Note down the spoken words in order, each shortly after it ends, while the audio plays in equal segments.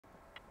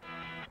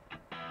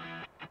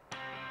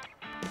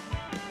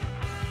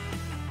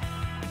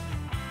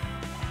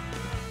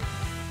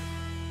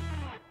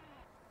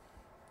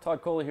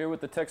Todd Coley here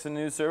with the Texan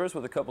News Service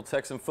with a couple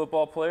Texan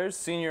football players,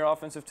 senior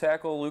offensive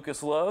tackle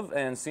Lucas Love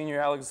and senior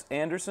Alex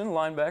Anderson,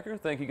 linebacker.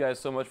 Thank you guys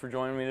so much for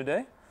joining me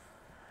today.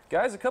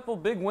 Guys, a couple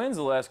big wins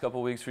the last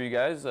couple weeks for you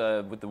guys,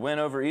 with the win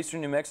over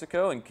Eastern New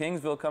Mexico and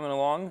Kingsville coming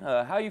along.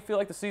 How do you feel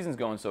like the season's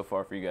going so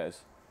far for you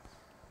guys?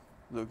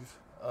 Lucas?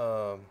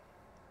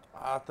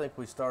 I think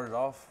we started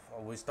off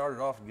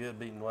good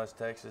beating West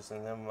Texas,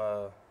 and then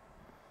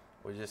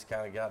we just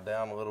kind of got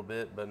down a little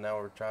bit, but now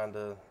we're trying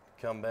to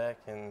come back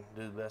and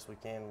do the best we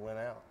can to win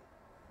out.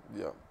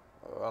 Yeah.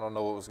 I don't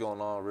know what was going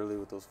on really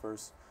with those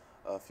first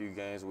few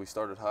games. We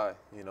started high.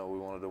 You know, we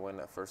wanted to win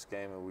that first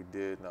game, and we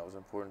did, and that was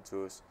important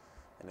to us.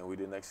 And then we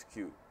didn't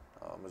execute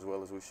as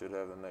well as we should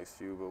have the next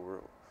few, but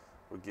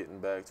we're getting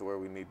back to where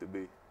we need to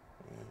be.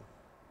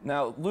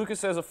 Now,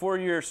 Lucas, as a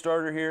four-year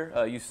starter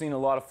here, you've seen a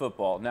lot of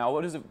football. Now,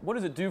 what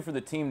does it do for the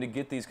team to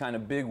get these kind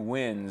of big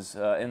wins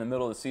in the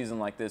middle of the season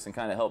like this and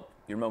kind of help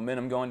your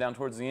momentum going down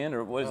towards the end,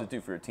 or what does it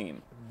do for your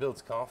team? It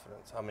builds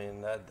confidence. I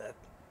mean,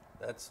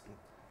 that's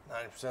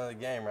 90% of the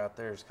game right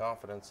there is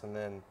confidence, and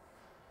then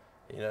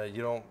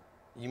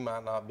you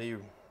might not be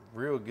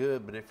real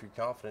good, but if you're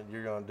confident,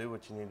 you're going to do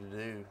what you need to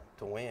do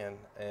to win.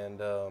 And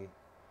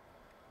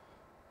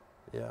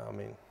yeah, I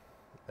mean,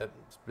 it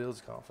builds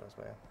confidence,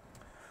 man.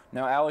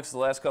 Now, Alex, the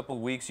last couple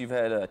of weeks you've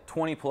had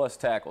 20-plus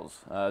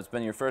tackles. It's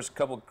been your first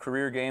couple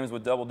career games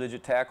with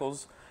double-digit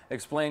tackles.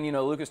 Explain,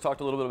 Lucas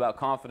talked a little bit about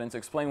confidence.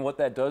 Explain what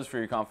that does for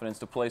your confidence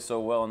to play so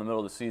well in the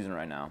middle of the season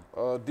right now.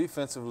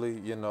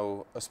 Defensively,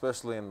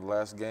 especially in the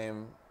last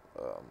game,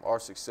 our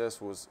success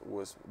was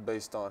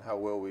based on how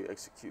well we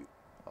execute.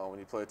 When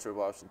you play a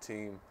triple option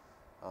team,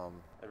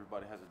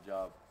 everybody has a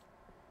job.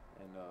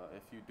 And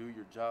if you do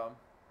your job,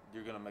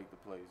 you're going to make the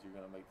plays. You're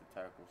going to make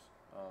the tackles.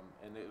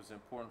 And it was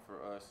important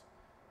for us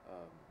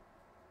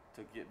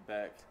to get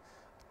back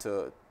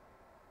to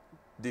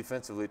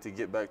defensively, to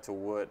get back to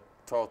what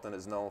Tarleton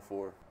is known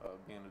for,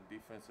 being a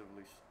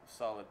defensively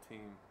solid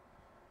team.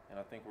 And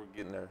I think we're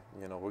getting there.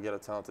 We got a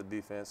talented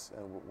defense,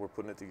 and we're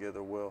putting it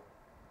together well.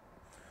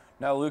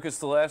 Now, Lucas,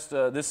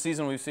 this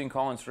season we've seen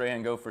Colin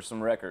Strahan go for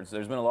some records.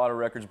 There's been a lot of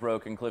records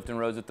broken. Clifton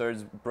Rhodes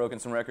III's broken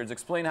some records.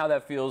 Explain how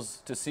that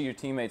feels to see your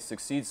teammates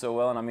succeed so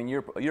well. And I mean,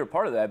 you're a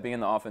part of that, being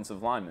the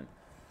offensive lineman.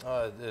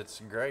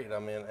 It's great. I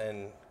mean,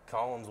 and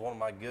Colin's one of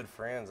my good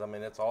friends. I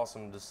mean, it's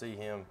awesome to see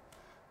him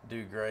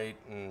do great,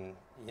 and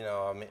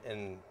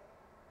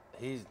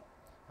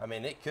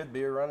it could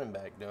be a running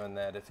back doing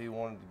that if he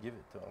wanted to give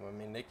it to him. I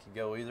mean, it could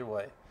go either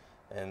way,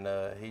 and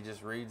he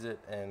just reads it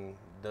and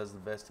does the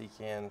best he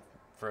can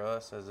for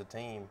us as a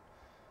team,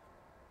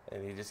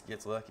 and he just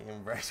gets lucky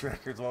and breaks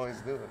records while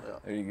he's doing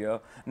it. There you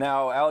go.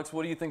 Now, Alex,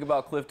 what do you think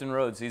about Clifton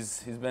Rhodes?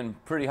 He's been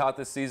pretty hot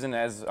this season.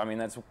 That's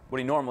what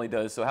he normally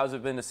does. So how's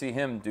it been to see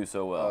him do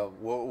so well?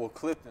 Well,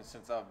 Clifton,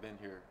 since I've been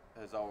here,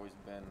 has always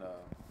been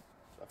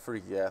a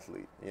freaky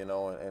athlete,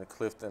 and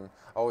Clifton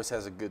always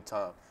has a good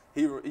time.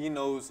 He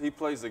knows, he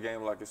plays the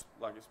game like it's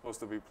supposed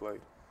to be played.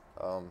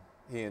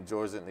 He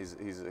enjoys it, and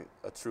he's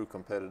a true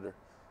competitor,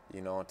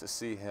 and to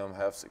see him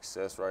have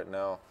success right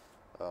now,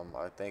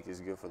 I think is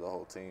good for the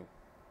whole team.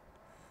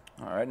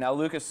 All right, now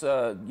Lucas,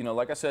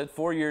 like I said,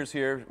 4 years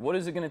here. What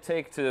is it going to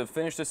take to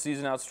finish the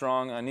season out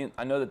strong?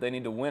 I know that they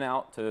need to win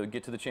out to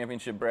get to the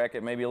championship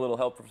bracket. Maybe a little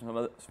help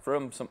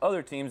from some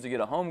other teams to get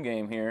a home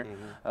game here.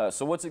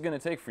 So what's it going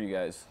to take for you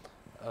guys?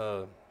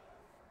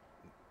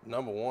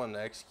 Number one,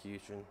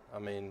 execution. I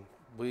mean,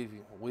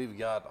 we've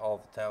got all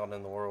the talent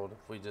in the world.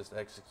 If we just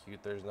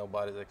execute, there's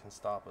nobody that can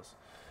stop us.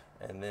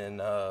 And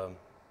then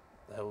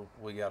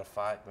we got to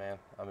fight, man.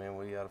 I mean,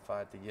 we got to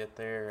fight to get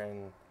there,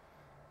 and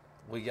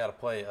we got to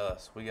play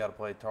us. We got to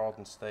play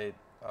Tarleton State.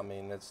 I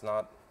mean, there's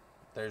not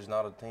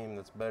a team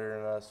that's better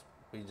than us.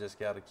 We just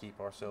got to keep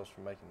ourselves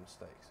from making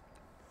mistakes.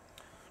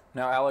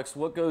 Now, Alex,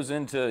 what goes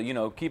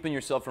into, keeping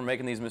yourself from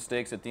making these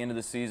mistakes at the end of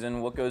the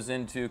season? What goes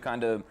into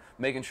kind of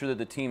making sure that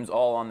the team's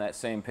all on that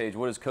same page?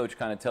 What does Coach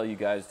kind of tell you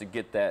guys to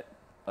get that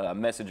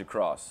message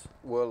across?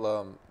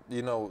 Well,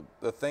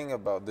 the thing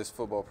about this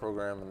football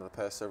program in the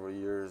past several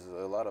years,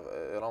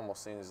 it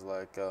almost seems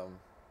like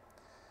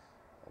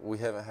we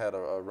haven't had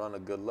a run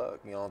of good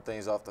luck.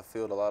 Things off the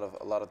field, a lot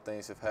of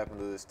things have happened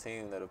to this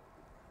team that have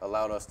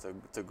allowed us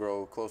to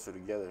grow closer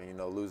together.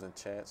 Losing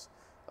Chance,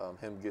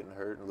 him getting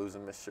hurt, and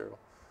losing Miss Cheryl.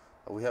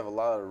 We have a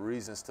lot of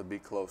reasons to be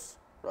close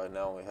right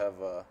now.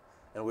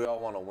 And we all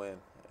want to win.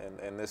 And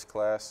in this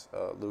class,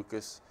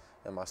 Lucas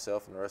and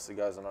myself and the rest of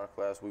the guys in our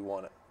class, we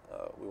want it.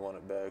 We want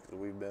it bad because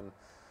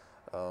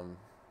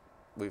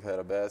we've had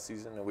a bad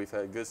season and we've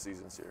had good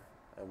seasons here,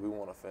 and we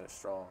want to finish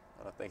strong.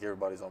 And I think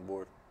everybody's on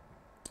board.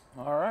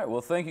 All right.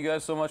 Well, thank you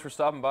guys so much for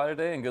stopping by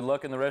today, and good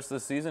luck in the rest of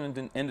the season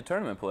and into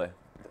tournament play.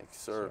 Thank you,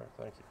 sir.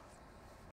 Thank you.